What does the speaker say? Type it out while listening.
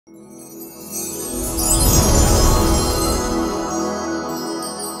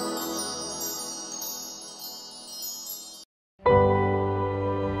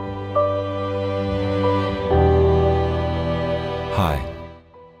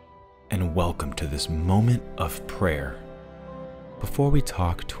and welcome to this moment of prayer. Before we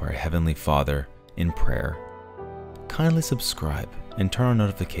talk to our Heavenly Father in prayer, kindly subscribe and turn on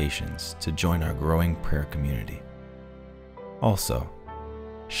notifications to join our growing prayer community. Also,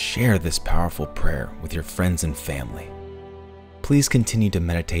 share this powerful prayer with your friends and family. Please continue to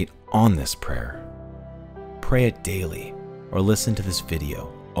meditate on this prayer. Pray it daily or listen to this video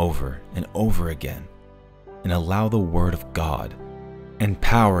over and over again, and allow the Word of God and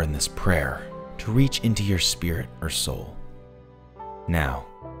power in this prayer to reach into your spirit or soul. Now,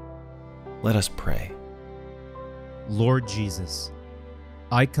 let us pray. Lord Jesus,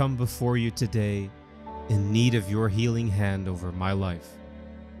 I come before you today in need of your healing hand over my life.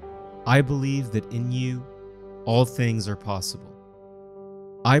 I believe that in you, all things are possible.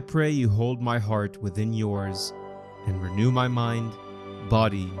 I pray you hold my heart within yours and renew my mind,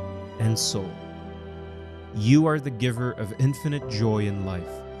 body, and soul. You are the giver of infinite joy in life.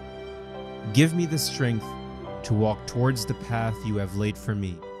 Give me the strength to walk towards the path you have laid for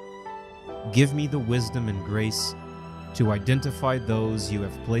me. Give me the wisdom and grace to identify those you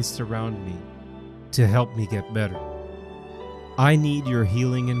have placed around me to help me get better. I need your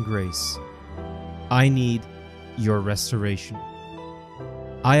healing and grace. I need your restoration.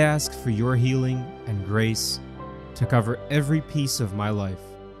 I ask for your healing and grace to cover every piece of my life.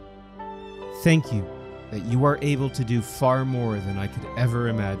 Thank you that you are able to do far more than I could ever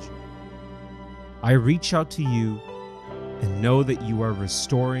imagine. I reach out to you and know that you are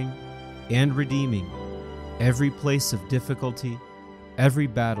restoring and redeeming every place of difficulty, every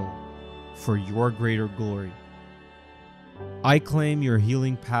battle, for your greater glory. I claim your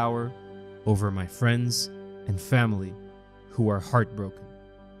healing power over my friends and family who are heartbroken.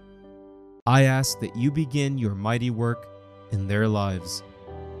 I ask that you begin your mighty work in their lives.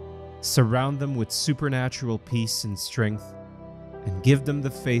 Surround them with supernatural peace and strength, and give them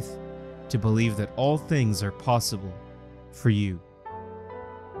the faith to believe that all things are possible for you.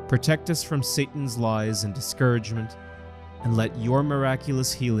 Protect us from Satan's lies and discouragement, and let your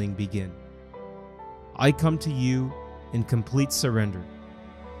miraculous healing begin. I come to you in complete surrender.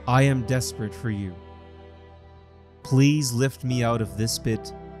 I am desperate for you. Please lift me out of this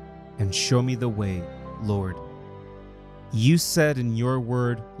pit and show me the way, Lord. You said in your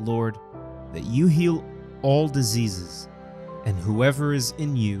word, Lord, that you heal all diseases, and whoever is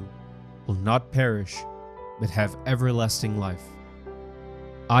in you will not perish, but have everlasting life.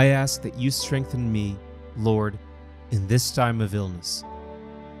 I ask that you strengthen me, Lord, in this time of illness.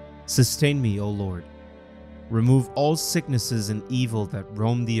 Sustain me, O Lord. Remove all sicknesses and evil that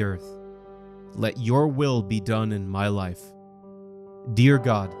roam the earth. Let your will be done in my life. Dear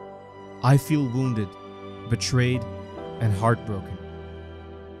God, I feel wounded, betrayed, and heartbroken.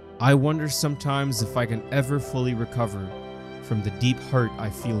 I wonder sometimes if I can ever fully recover from the deep hurt I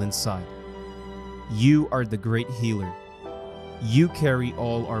feel inside. You are the great healer. You carry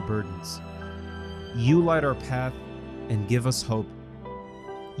all our burdens. You light our path and give us hope.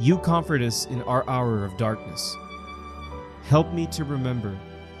 You comfort us in our hour of darkness. Help me to remember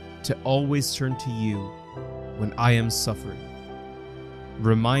to always turn to you when I am suffering.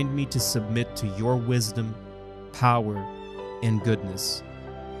 Remind me to submit to your wisdom, power, and goodness.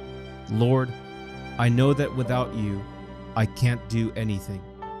 Lord, I know that without you, I can't do anything.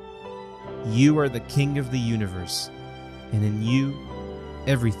 You are the King of the universe, and in you,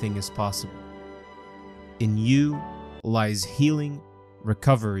 everything is possible. In you lies healing,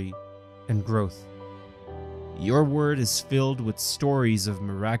 recovery, and growth. Your word is filled with stories of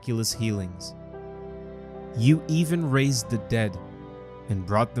miraculous healings. You even raised the dead and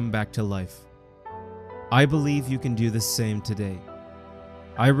brought them back to life. I believe you can do the same today.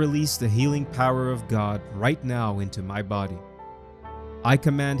 I release the healing power of God right now into my body. I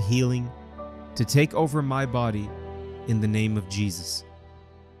command healing to take over my body in the name of Jesus.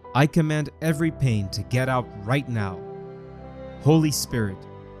 I command every pain to get out right now. Holy Spirit,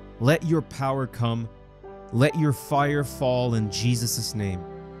 let your power come. Let your fire fall in Jesus' name.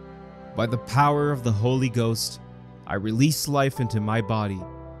 By the power of the Holy Ghost, I release life into my body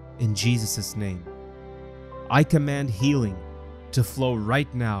in Jesus' name. I command healing to flow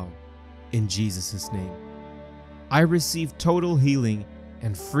right now in Jesus' name. I receive total healing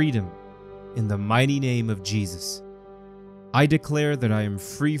and freedom in the mighty name of Jesus. I declare that I am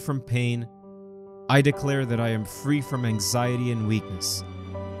free from pain. I declare that I am free from anxiety and weakness.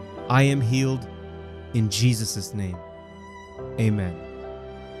 I am healed in Jesus' name. Amen.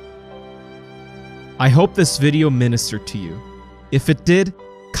 I hope this video ministered to you. If it did,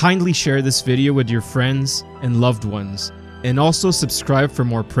 kindly share this video with your friends and loved ones, and also subscribe for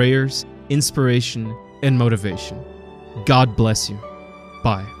more prayers, inspiration, and motivation. God bless you.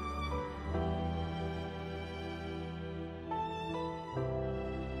 Bye.